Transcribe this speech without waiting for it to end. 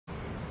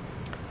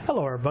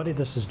Hello everybody,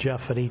 this is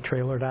Jeff at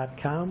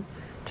etrailer.com.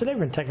 Today we're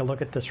going to take a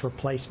look at this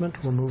replacement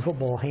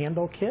removable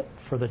handle kit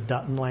for the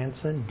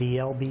Dutton-Lainson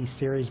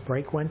DLB-Series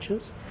brake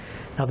winches.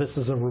 Now this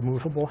is a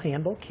removable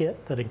handle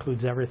kit that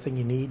includes everything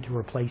you need to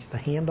replace the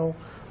handle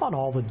on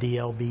all the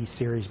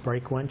DLB-Series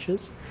brake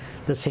winches.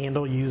 This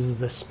handle uses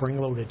this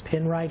spring-loaded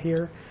pin right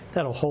here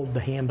that'll hold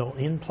the handle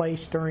in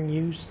place during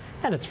use,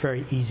 and it's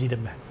very easy to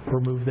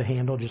remove the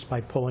handle just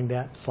by pulling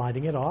that and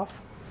sliding it off.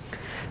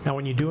 Now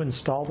when you do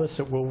install this,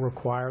 it will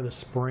require the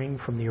spring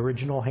from the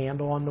original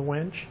handle on the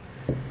winch.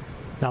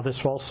 Now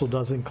this also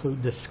does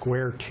include this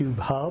square tube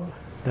hub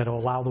that will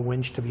allow the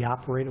winch to be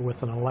operated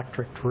with an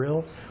electric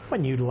drill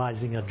when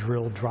utilizing a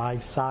drill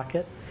drive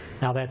socket.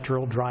 Now that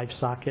drill drive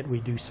socket we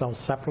do sell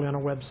separately on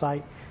our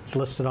website. It's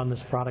listed on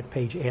this product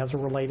page as a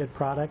related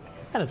product,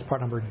 and it's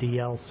part number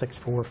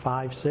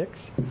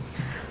DL84FR.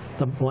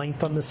 The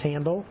length on this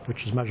handle,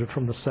 which is measured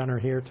from the center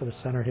here to the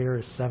center here,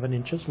 is 7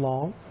 inches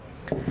long.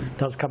 It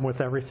does come with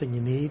everything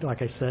you need.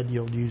 Like I said,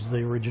 you'll use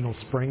the original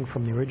spring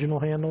from the original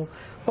handle,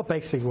 but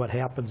basically what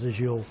happens is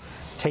you'll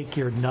take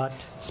your nut,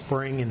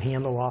 spring, and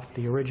handle off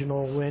the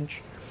original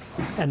winch,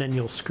 and then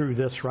you'll screw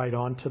this right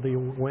onto the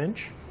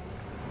winch.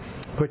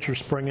 Put your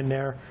spring in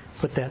there,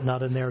 put that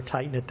nut in there,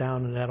 tighten it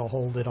down, and that'll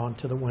hold it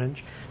onto the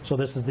winch. So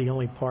this is the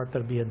only part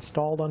that'll be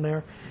installed on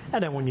there.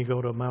 And then when you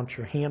go to mount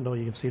your handle,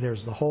 you can see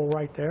there's the hole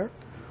right there.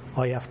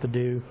 All you have to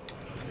do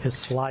is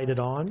slide it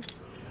on,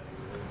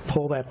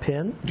 pull that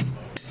pin,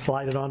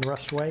 slide it on the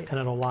rest of the way, and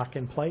it'll lock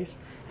in place.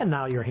 And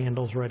now your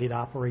handle's ready to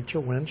operate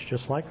your winch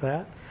just like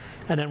that.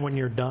 And then when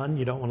you're done,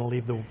 you don't want to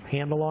leave the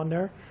handle on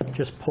there.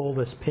 Just pull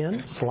this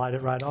pin, slide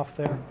it right off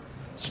there,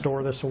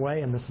 store this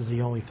away, and this is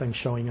the only thing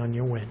showing on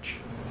your winch.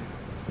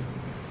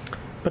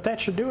 But that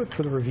should do it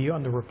for the review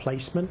on the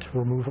replacement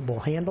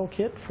removable handle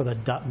kit for the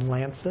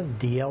Dutton-Lainson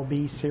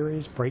DLB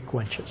series brake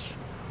winches.